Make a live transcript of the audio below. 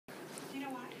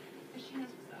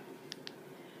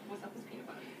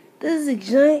This is a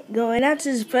joint going out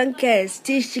to the podcast.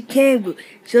 Tisha Campbell,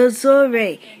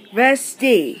 Torry,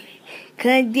 Rusty,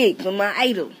 cundieff for my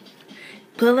idol.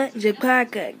 PaulaJai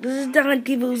Parker. This is Don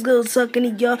People's little talking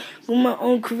to y'all with my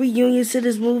own reunion to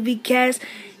this movie cast.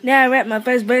 Now I rap my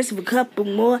first verse with a couple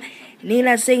more. Need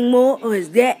I sing more, or is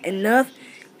that enough?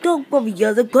 Don't worry,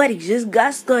 y'all. The party just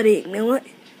got started. You know what?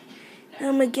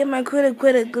 I'm gonna get my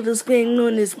critical spin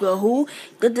on this for who?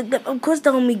 Of course,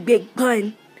 don't make big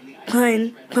pun.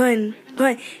 Give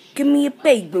me a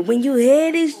favor. When you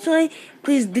hear this joint,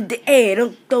 please do the air.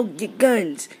 Don't throw your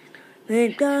guns.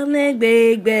 Darling,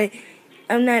 baby.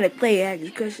 I'm not a player. I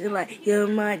just question like, you're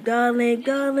my darling,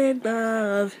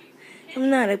 love. I'm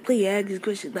not a player. I just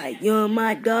question like, you're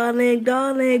my darling,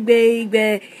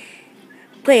 baby.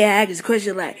 Player. I just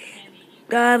question like,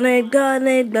 darling,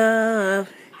 love.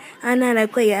 I'm not a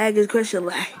player. I just question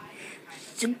like,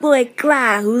 it's your boy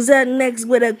Clyde, who's up next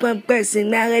with a fun person.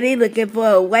 Now that he looking for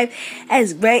a wife,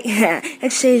 that's right.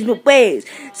 Exchange my ways.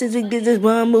 Since we did this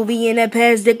one movie in the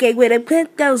past decade with a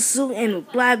penthouse suit and a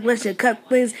fly blushing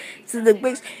couplings to the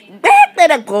bricks, back to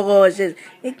the gorgeous.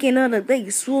 Making all the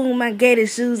ladies swoon my gator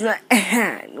shoes on.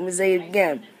 Let me say it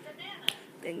again.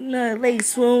 Making all the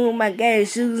ladies swoon my gator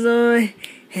shoes on.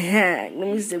 Let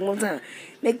me say it one time.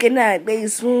 Making all the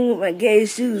ladies swoon my gator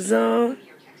shoes on.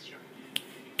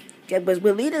 Yeah, but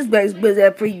believe this back's was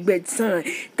that pretty big son.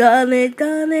 Darling,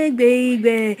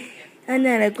 baby. I'm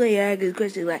not a player, I just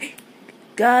question like,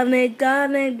 darling,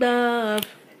 love.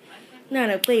 Not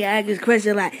a player, I just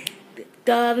question like,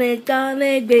 darling,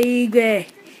 baby.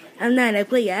 I'm not a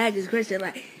player, I just question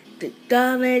like,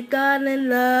 darling,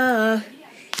 love.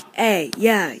 Hey,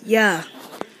 yeah.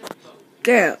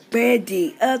 Girl,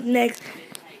 Brandy, up next.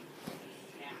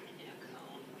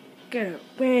 Yo,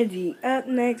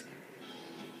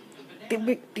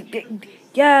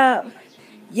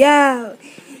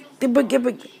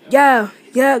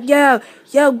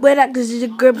 what up? This is your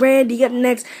girl Brandy. Up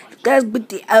next, guys with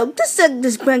the this is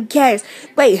this podcast.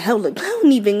 Wait, hold up, I don't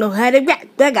even know how to rap.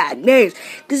 I got nerves.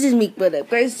 This is me for the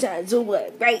first time, so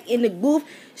what? Right in the booth,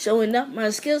 showing up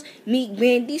my skills. Meet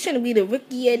Brandy, trying to be the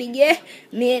rookie of the year.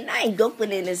 Man, I ain't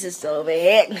going in this sister over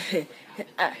here.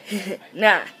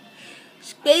 Nah.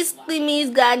 Basically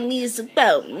means God needs some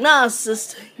help. Nah,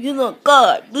 sister, you look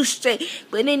good, do straight.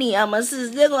 But anyhow, my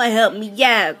sister, they're gonna help me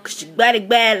out. Cause she got it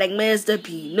bad like Master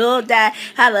P. No doubt,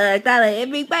 holla,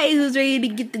 everybody who's ready to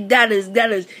get the dollars.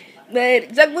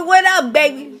 Man, so what up,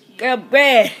 baby? Girl,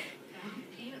 bread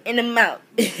in the mouth.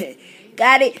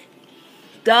 Got it?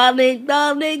 Darling,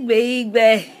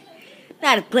 baby.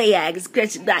 Not a player, I just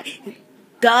question like,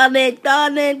 darling,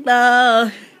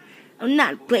 love. I'm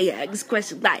not a player, I just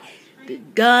question like,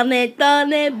 darling,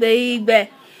 baby.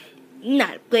 I'm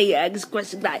not a player, I just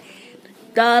question like,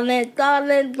 darling,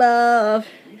 love.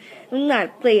 I'm not a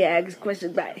player, I just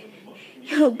question like,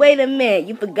 yo, wait a minute,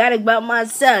 you forgot about my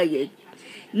cellular.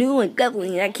 New and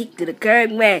coupling, I kicked to the curb,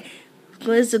 man.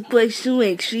 Let's quick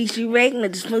shooting, she ranking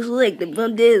at the smoke lick. The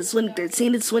bum did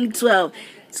 2013 to 2012.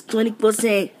 It's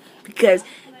 24%. Because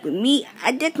with me,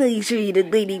 I definitely show you the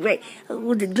lady, right?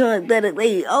 With the joint, better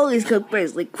lady always come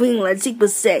first, like Queen Latifah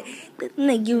said. But then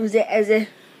they use it as a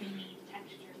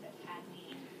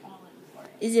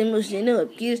is emotional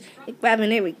abuse. If Bob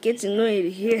never gets annoyed to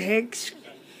hear her scream.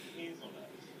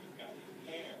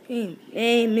 I'm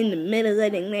in the middle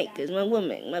of the night, cause my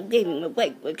woman, my baby, my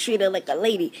wife, will treat her like a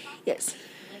lady. Yes,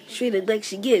 treat her like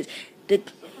she is.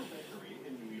 That's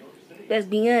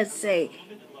Beyonce.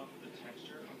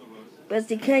 But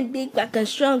they can't be back and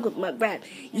strong with my rap.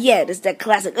 Yeah, that's that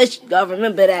classic. Y'all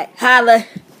remember that. Holla.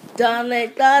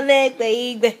 Darling,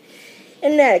 baby.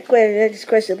 And that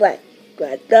question like,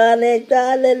 darling,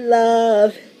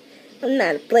 love. I'm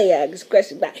not a player, I just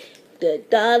question like, the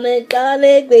darling,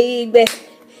 baby.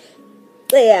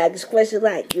 Player, I just question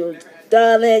like, you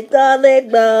darling,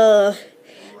 love.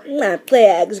 I'm not a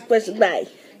player, I just question like,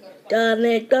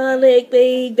 darling,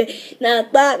 baby.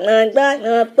 Knock, but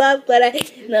I.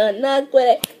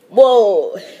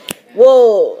 Whoa.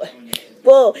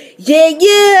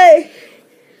 Yeah.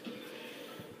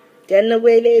 Then the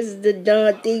way this is the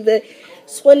Don Diva.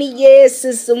 20 years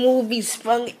since the movie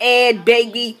Sprung aired,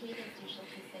 baby.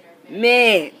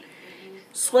 Man.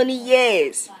 20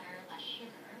 years.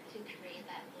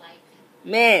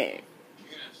 Man.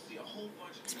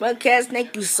 Podcast,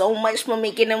 thank you so much for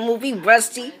making the movie.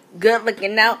 Rusty, good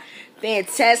looking out,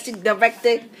 fantastic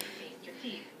director.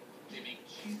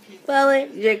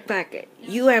 PaulaJai Parker,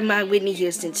 you are my Whitney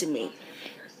Houston to me.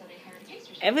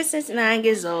 Ever since 9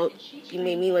 years old, you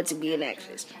made me want to be an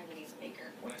actress.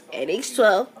 At age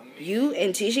 12, you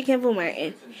and Tisha Campbell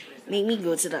made me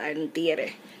go to the Arden theather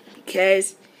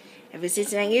because Ever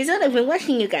since 9 years old, I've been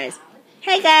watching you guys.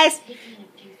 Hey guys!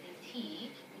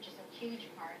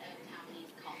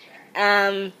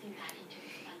 And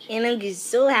I'm just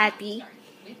so happy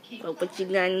for what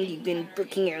you've done. You've been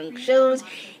booking your own shows,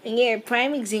 and you're a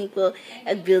prime example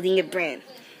of building a brand.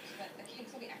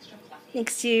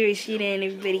 Next to Rashida and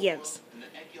everybody else.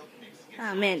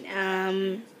 Oh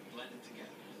man,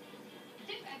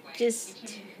 just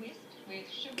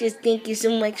thank you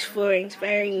so much for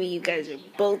inspiring me. You guys are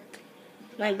both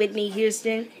my Whitney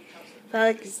Houston.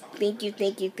 Alex, thank you.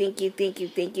 You're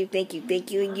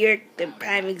the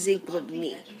prime example of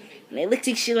me. When I looked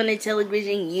at you on the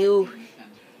television, you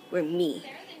were me.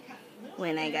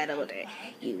 When I got older,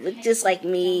 you looked just like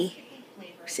me,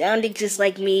 sounded just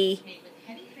like me,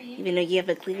 even though you have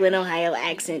a Cleveland, Ohio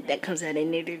accent that comes out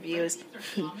in interviews.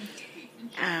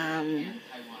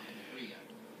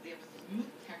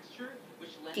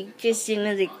 You're just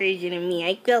another version of me.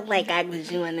 I felt like I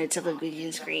was you on the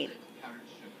television screen.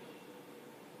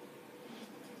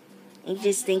 And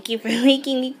just thank you for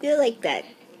making me feel like that.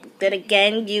 But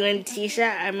again, you and Tisha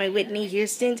are my Whitney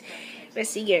Houstons.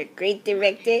 Rusty, you're a great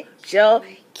director. Joe,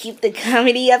 keep the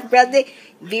comedy up, brother.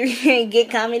 Very good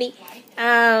comedy.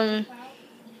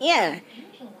 Yeah.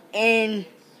 And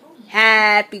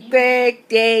happy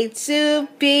birthday,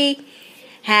 Soupy.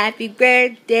 Happy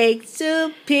birthday,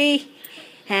 Soupy.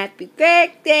 Happy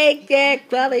birthday, dear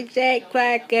PaulaJai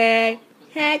Parker.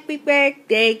 Happy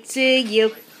birthday to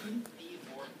you.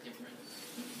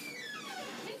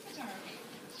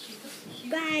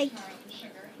 Bye.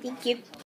 Thank you.